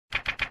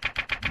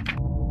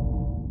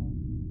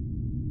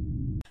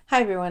Hi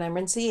everyone, I'm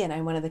Rincey and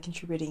I'm one of the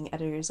contributing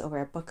editors over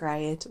at Book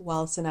Riot.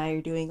 Wallace and I are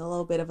doing a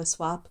little bit of a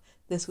swap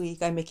this week.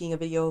 I'm making a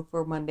video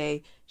for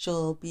Monday.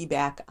 She'll be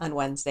back on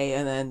Wednesday,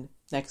 and then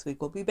next week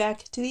we'll be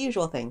back to the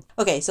usual thing.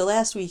 Okay, so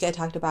last week I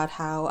talked about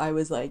how I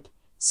was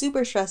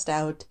super stressed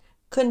out,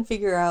 couldn't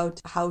figure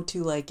out how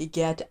to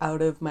get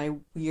out of my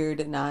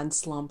weird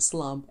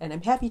non-slump, and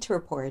I'm happy to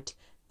report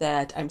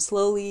that I'm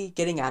slowly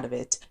getting out of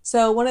it.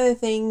 So one of the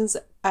things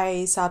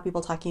I saw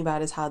people talking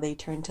about is how they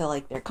turn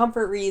to their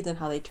comfort reads and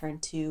how they turn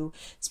to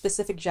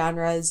specific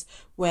genres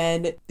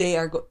when they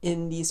are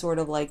in these sort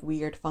of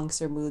weird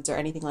funks or moods or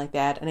anything like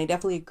that. And I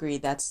definitely agree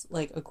that's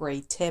a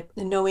great tip.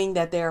 And knowing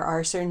that there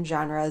are certain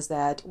genres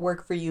that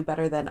work for you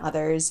better than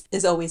others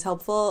is always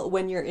helpful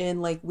when you're in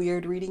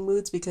weird reading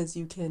moods, because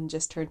you can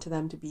just turn to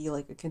them to be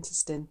a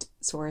consistent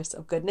source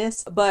of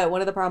goodness. But one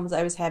of the problems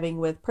I was having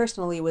with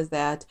personally was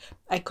that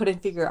I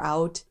couldn't figure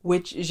out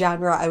which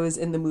genre I was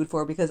in the mood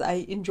for, because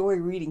I enjoy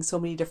reading so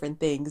many different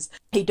things.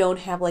 I don't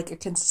have a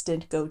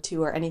consistent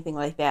go-to or anything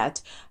like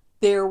that.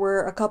 There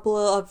were a couple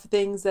of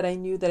things that I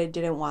knew that I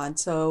didn't want.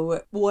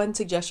 So one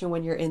suggestion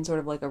when you're in sort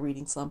of a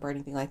reading slump or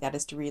anything like that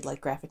is to read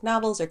graphic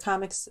novels or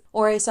comics.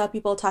 Or I saw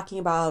people talking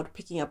about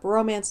picking up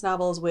romance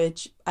novels,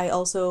 which I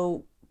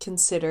also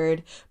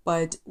considered,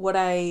 but what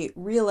I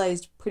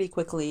realized pretty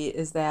quickly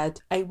is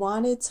that I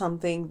wanted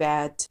something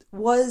that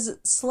was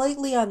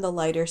slightly on the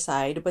lighter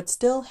side but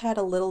still had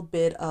a little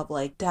bit of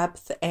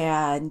depth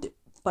and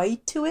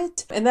bite to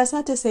it. And that's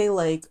not to say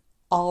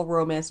all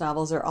romance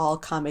novels or all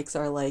comics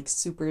are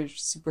super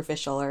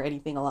superficial or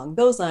anything along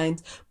those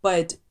lines,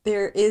 but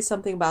there is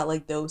something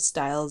about those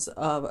styles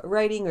of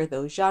writing or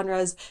those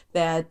genres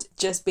that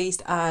just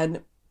based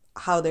on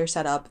how they're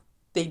set up,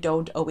 they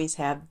don't always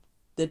have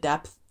the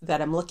depth that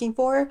I'm looking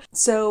for.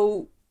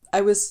 So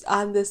I was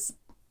on this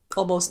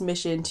almost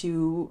mission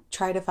to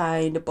try to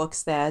find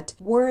books that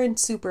weren't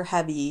super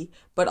heavy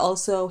but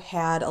also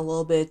had a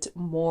little bit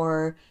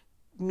more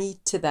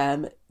meat to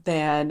them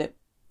than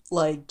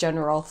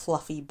general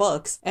fluffy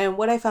books. And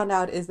what I found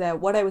out is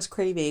that what I was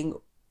craving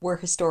were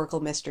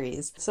historical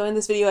mysteries. So in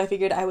this video I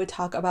figured I would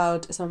talk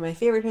about some of my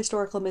favorite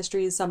historical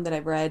mysteries, some that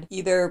I've read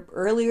either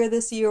earlier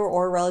this year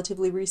or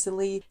relatively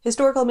recently.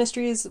 Historical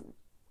mysteries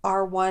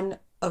are one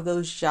of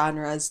those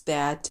genres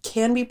that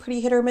can be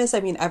pretty hit or miss. I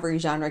mean, every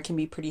genre can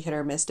be pretty hit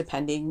or miss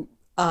depending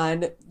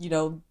on,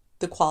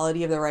 the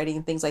quality of the writing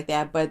and things like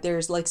that, but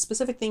there's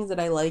specific things that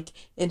I like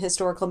in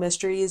historical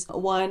mysteries.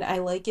 One, I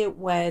like it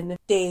when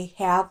they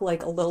have a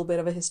little bit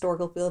of a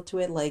historical feel to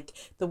it,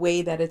 the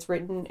way that it's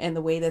written and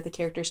the way that the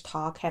characters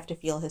talk have to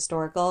feel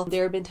historical.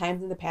 There have been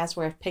times in the past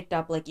where I've picked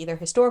up either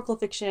historical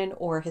fiction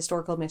or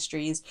historical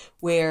mysteries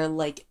where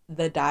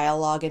the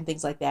dialogue and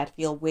things like that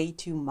feel way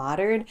too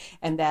modern,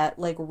 and that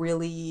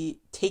really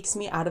takes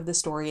me out of the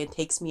story and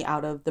takes me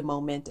out of the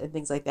moment and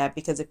things like that,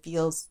 because it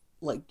feels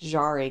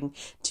jarring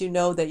to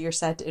know that you're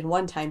set in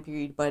one time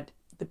period but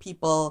the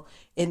people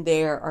in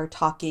there are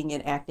talking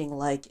and acting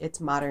like it's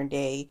modern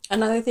day.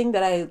 Another thing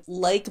that I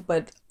like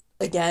but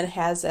again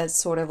has as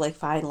sort of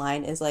fine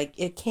line is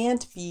it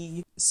can't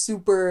be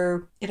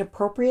super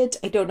inappropriate.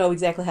 I don't know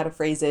exactly how to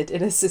phrase it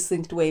in a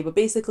succinct way, but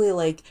basically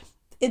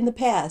in the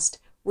past,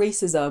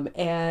 racism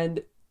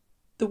and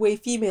the way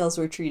females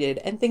were treated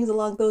and things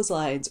along those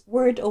lines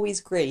weren't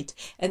always great.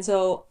 And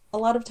so a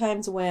lot of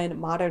times when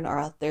modern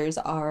authors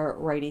are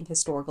writing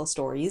historical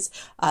stories,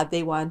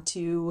 they want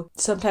to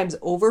sometimes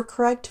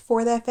overcorrect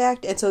for that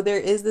fact. And so there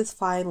is this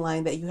fine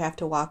line that you have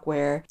to walk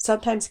where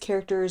sometimes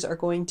characters are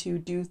going to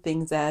do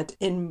things that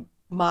in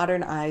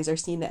modern eyes are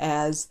seen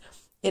as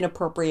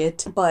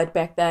inappropriate, but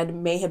back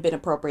then may have been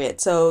appropriate.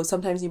 So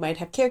sometimes you might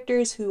have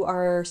characters who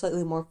are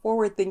slightly more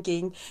forward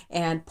thinking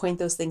and point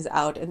those things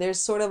out. And there's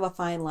sort of a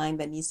fine line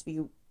that needs to be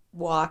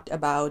walked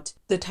about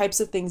the types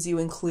of things you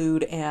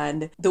include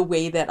and the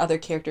way that other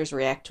characters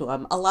react to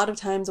them. A lot of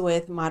times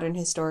with modern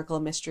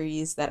historical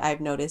mysteries that I've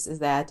noticed is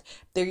that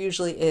there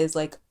usually is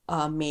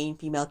a main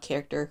female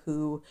character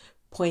who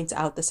points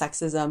out the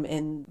sexism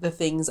in the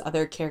things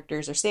other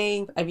characters are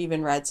saying. I've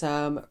even read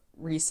some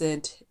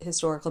recent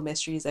historical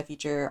mysteries that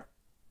feature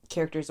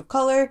characters of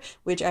color,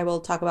 which I will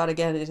talk about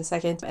again in a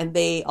second, and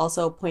they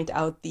also point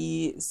out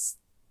the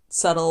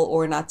subtle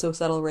or not so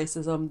subtle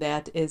racism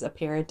that is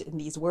apparent in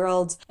these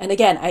worlds. And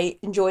again, I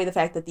enjoy the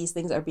fact that these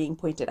things are being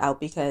pointed out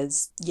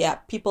because, yeah,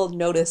 people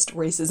noticed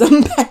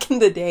racism back in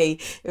the day.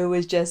 It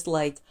was just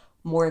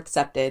more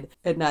accepted,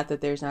 and not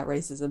that there's not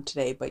racism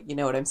today, but you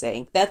know what I'm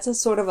saying. That's a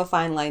sort of a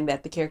fine line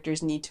that the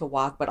characters need to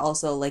walk, but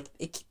also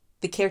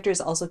the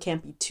characters also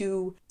can't be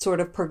too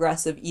sort of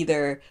progressive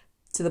either,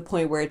 to the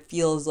point where it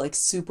feels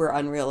super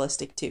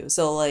unrealistic too.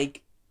 So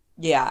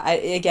yeah,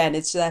 again,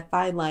 it's that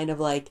fine line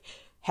of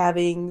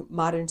having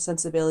modern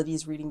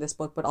sensibilities reading this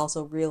book, but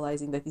also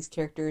realizing that these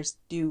characters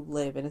do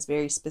live in a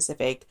very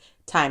specific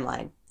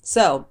timeline.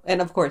 So,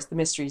 and of course, the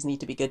mysteries need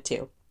to be good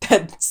too.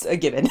 That's a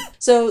given.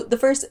 So the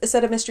first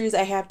set of mysteries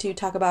I have to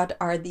talk about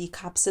are the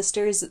Cop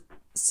Sisters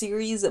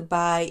series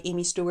by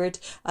Amy Stewart.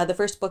 The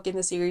first book in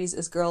the series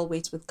is Girl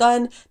Waits with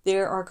Gun.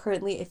 There are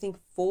currently, I think,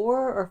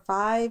 4 or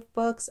 5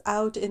 books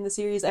out in the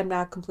series. I'm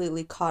not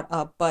completely caught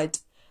up, but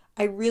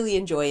I really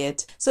enjoy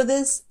it. So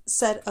this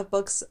set of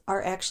books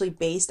are actually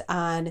based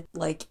on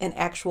like an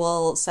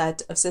actual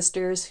set of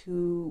sisters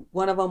who,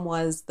 one of them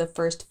was the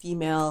first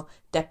female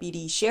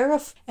deputy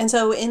sheriff. And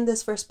so in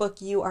this first book,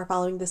 you are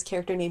following this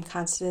character named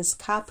Constance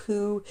Kopp,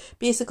 who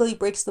basically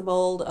breaks the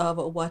mold of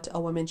what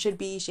a woman should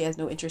be. She has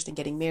no interest in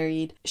getting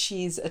married.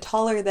 She's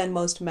taller than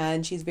most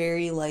men. She's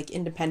very like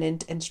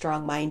independent and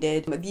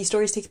strong-minded. These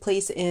stories take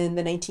place in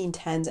the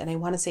 1910s, and I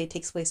want to say it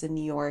takes place in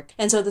New York.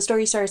 And so the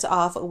story starts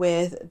off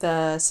with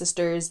the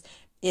sisters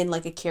in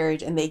like a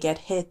carriage, and they get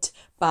hit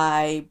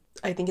by,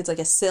 I think it's like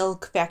a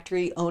silk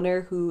factory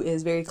owner who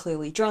is very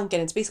clearly drunk,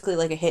 and it's basically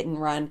like a hit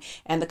and run,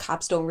 and the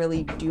cops don't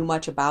really do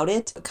much about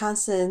it.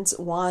 Constance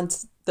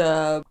wants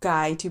the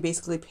guy to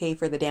basically pay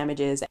for the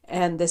damages,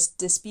 and this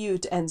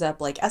dispute ends up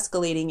like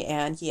escalating,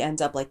 and he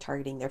ends up like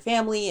targeting their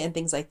family and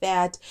things like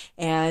that.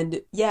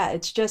 And yeah,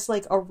 it's just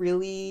like a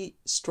really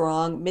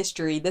strong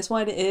mystery. This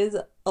one is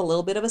a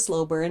little bit of a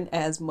slow burn,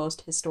 as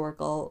most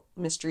historical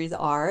mysteries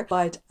are,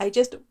 but I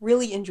just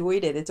really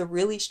enjoyed it. It's a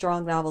really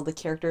strong novel. The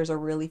characters are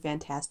really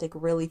fantastic,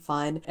 really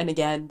fun, and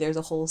again, there's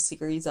a whole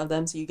series of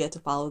them, so you get to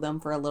follow them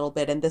for a little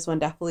bit, and this one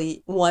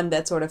definitely one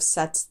that sort of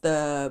sets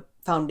the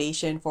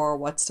foundation for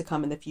what's to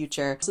come in the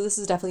future. So this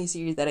is definitely a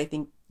series that I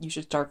think you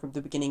should start from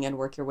the beginning and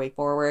work your way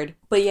forward.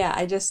 But yeah,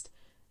 I just,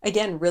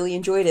 again, really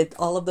enjoyed it.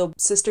 All of the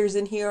sisters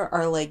in here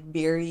are like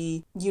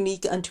very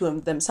unique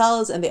unto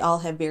themselves, and they all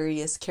have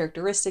various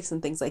characteristics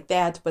and things like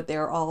that, but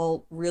they're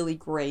all really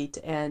great.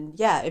 And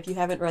yeah, if you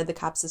haven't read the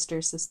Kopp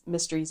Sisters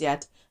mysteries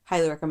yet,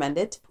 highly recommend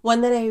it.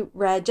 One that I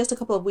read just a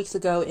couple of weeks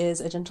ago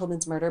is A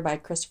Gentleman's Murder by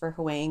Christopher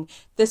Hwang.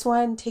 This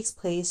one takes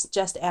place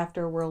just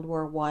after World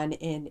War I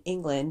in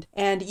England,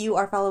 and you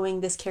are following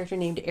this character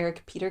named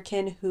Eric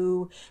Peterkin,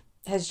 who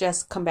has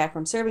just come back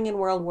from serving in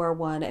World War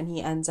I, and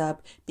he ends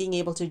up being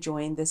able to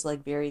join this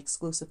like very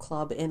exclusive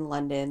club in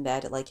London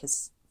that like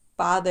his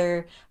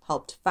father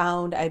helped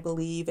found, I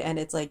believe, and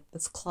it's like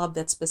this club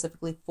that's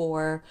specifically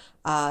for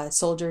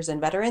soldiers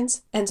and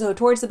veterans. And so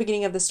towards the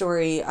beginning of the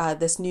story,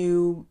 this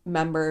new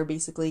member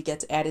basically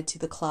gets added to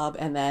the club,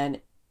 and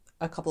then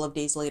a couple of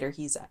days later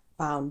he's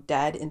found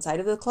dead inside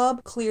of the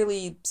club.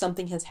 Clearly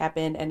something has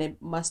happened, and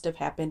it must have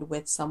happened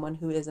with someone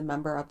who is a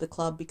member of the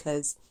club,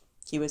 because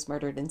he was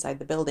murdered inside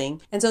the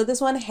building. And so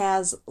this one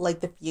has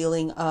like the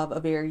feeling of a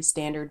very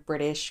standard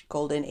British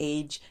golden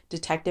age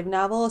detective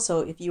novel.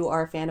 So if you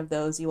are a fan of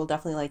those, you will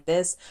definitely like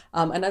this.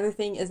 Another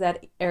thing is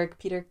that Eric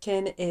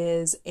Peterkin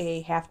is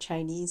a half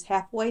Chinese,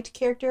 half white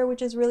character,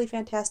 which is really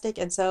fantastic.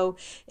 And so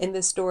in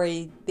this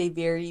story, they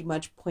very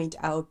much point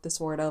out the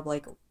sort of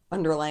like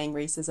underlying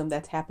racism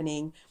that's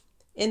happening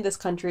in this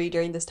country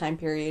during this time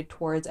period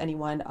towards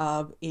anyone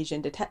of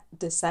Asian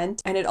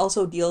descent. And it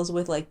also deals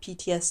with like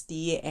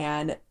PTSD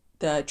and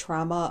the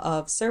trauma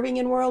of serving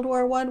in World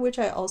War I, which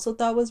I also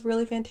thought was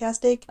really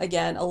fantastic.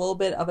 Again, a little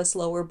bit of a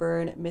slower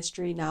burn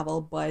mystery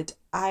novel, but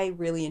I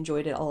really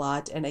enjoyed it a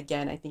lot. And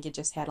again, I think it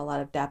just had a lot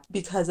of depth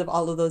because of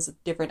all of those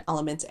different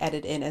elements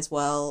added in, as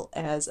well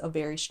as a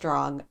very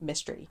strong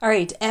mystery. All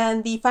right,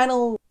 and the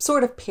final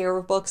sort of pair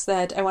of books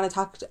that I want to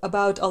talk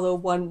about, although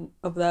one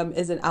of them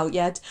isn't out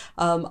yet,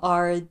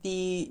 are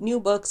the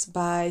new books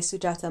by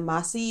Sujata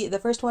Massey. The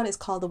first one is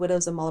called The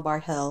Widows of Malabar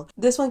Hill.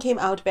 This one came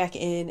out back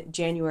in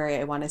January,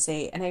 I want to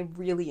say, and I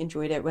really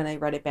enjoyed it when I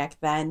read it back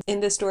then. In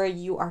this story,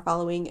 you are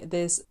following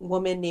this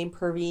woman named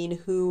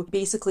Parveen, who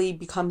basically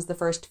becomes the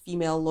first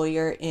female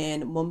lawyer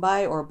in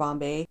Mumbai or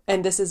Bombay,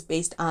 and this is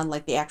based on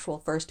like the actual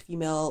first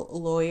female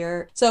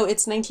lawyer. So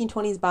it's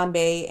 1920s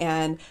Bombay,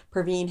 and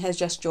Parveen has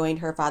just joined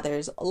her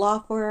father's law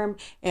firm,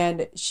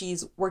 and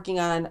she's working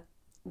on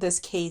this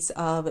case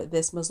of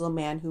this Muslim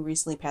man who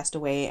recently passed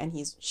away, and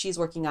she's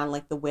working on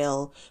like the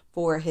will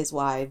for his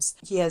wives.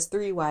 He has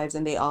 3 wives,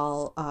 and they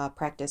all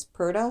practice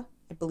purdah.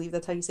 I believe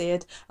that's how you say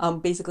it.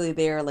 Basically,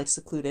 they're like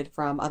secluded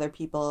from other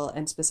people,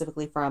 and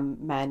specifically from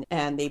men,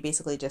 and they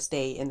basically just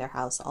stay in their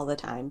house all the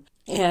time.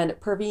 And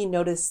Parveen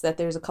noticed that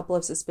there's a couple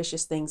of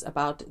suspicious things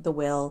about the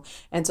will,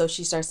 and so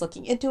she starts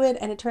looking into it,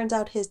 and it turns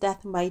out his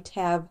death might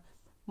have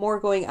more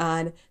going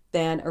on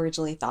than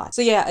originally thought.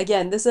 So yeah,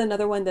 again, this is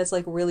another one that's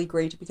like really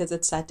great because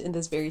it's set in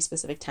this very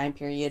specific time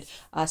period.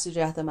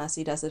 Sujata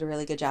Massey does a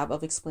really good job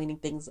of explaining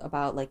things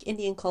about like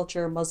Indian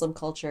culture, Muslim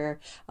culture,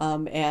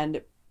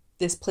 and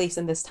this place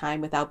in this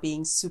time without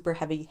being super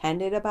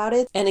heavy-handed about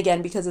it. And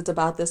again, because it's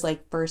about this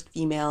like first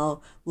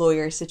female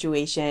lawyer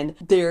situation,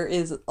 there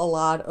is a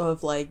lot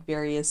of like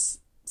various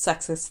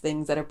sexist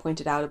things that are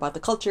pointed out about the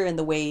culture and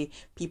the way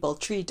people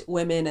treat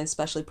women,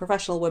 especially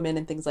professional women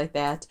and things like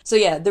that. So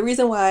yeah, the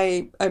reason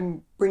why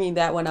I'm bringing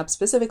that one up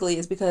specifically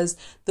is because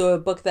the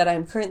book that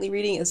I'm currently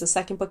reading is the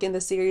second book in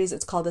the series.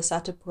 It's called The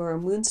Satapura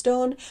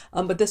Moonstone,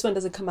 but this one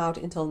doesn't come out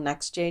until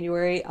next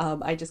January.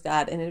 I just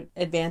got an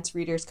advanced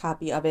reader's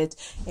copy of it,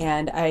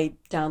 and I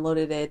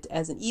downloaded it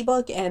as an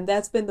ebook, and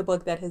that's been the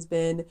book that has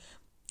been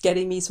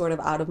getting me sort of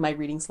out of my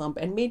reading slump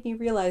and made me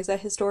realize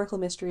that historical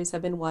mysteries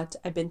have been what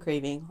I've been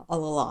craving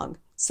all along.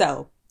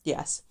 So,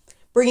 yes.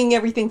 Bringing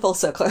everything full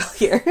circle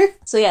here.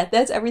 So yeah,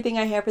 that's everything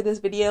I have for this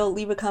video.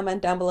 Leave a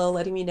comment down below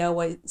letting me know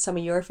what some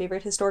of your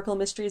favorite historical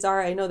mysteries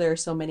are. I know there are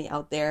so many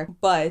out there,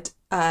 but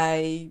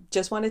I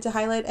just wanted to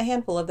highlight a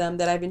handful of them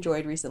that I've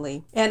enjoyed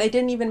recently. And I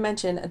didn't even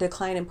mention A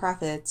Decline in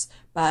Profits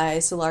by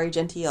Solari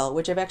Gentile,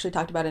 which I've actually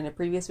talked about in a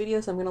previous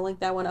video, so I'm going to link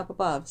that one up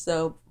above.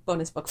 So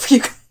bonus book for you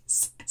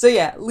guys. So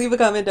yeah, leave a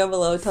comment down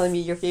below telling me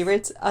your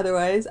favorites.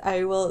 Otherwise,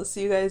 I will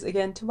see you guys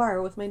again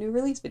tomorrow with my new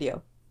release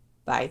video.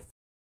 Bye.